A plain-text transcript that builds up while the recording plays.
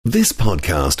This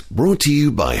podcast brought to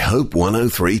you by Hope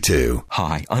 1032.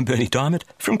 Hi, I'm Bernie Dymet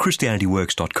from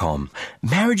ChristianityWorks.com.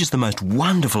 Marriage is the most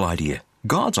wonderful idea,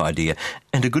 God's idea,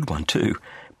 and a good one too.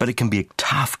 But it can be a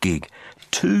tough gig.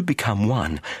 Two become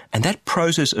one, and that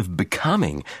process of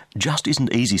becoming just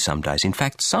isn't easy some days. In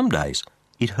fact, some days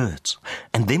it hurts.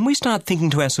 And then we start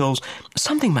thinking to ourselves,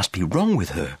 something must be wrong with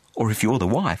her. Or if you're the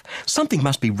wife, something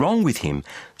must be wrong with him.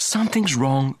 Something's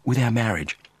wrong with our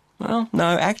marriage. Well,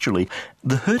 no, actually,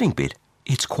 the hurting bit,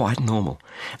 it's quite normal.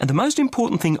 And the most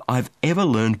important thing I've ever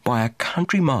learned by a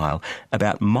country mile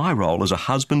about my role as a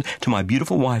husband to my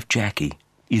beautiful wife, Jackie,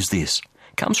 is this.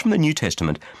 It comes from the New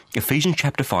Testament, Ephesians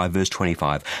chapter 5, verse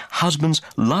 25. Husbands,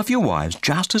 love your wives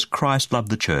just as Christ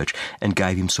loved the church and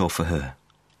gave himself for her.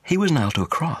 He was nailed to a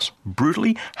cross,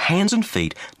 brutally, hands and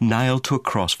feet, nailed to a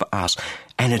cross for us.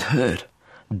 And it hurt.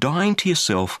 Dying to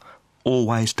yourself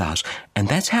always does. And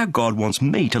that's how God wants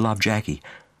me to love Jackie.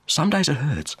 Some days it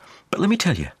hurts, but let me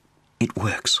tell you, it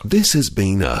works. This has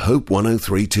been a Hope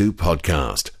 1032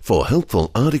 podcast. For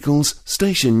helpful articles,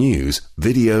 station news,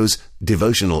 videos,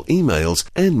 devotional emails,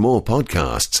 and more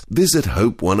podcasts, visit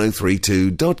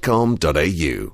hope1032.com.au.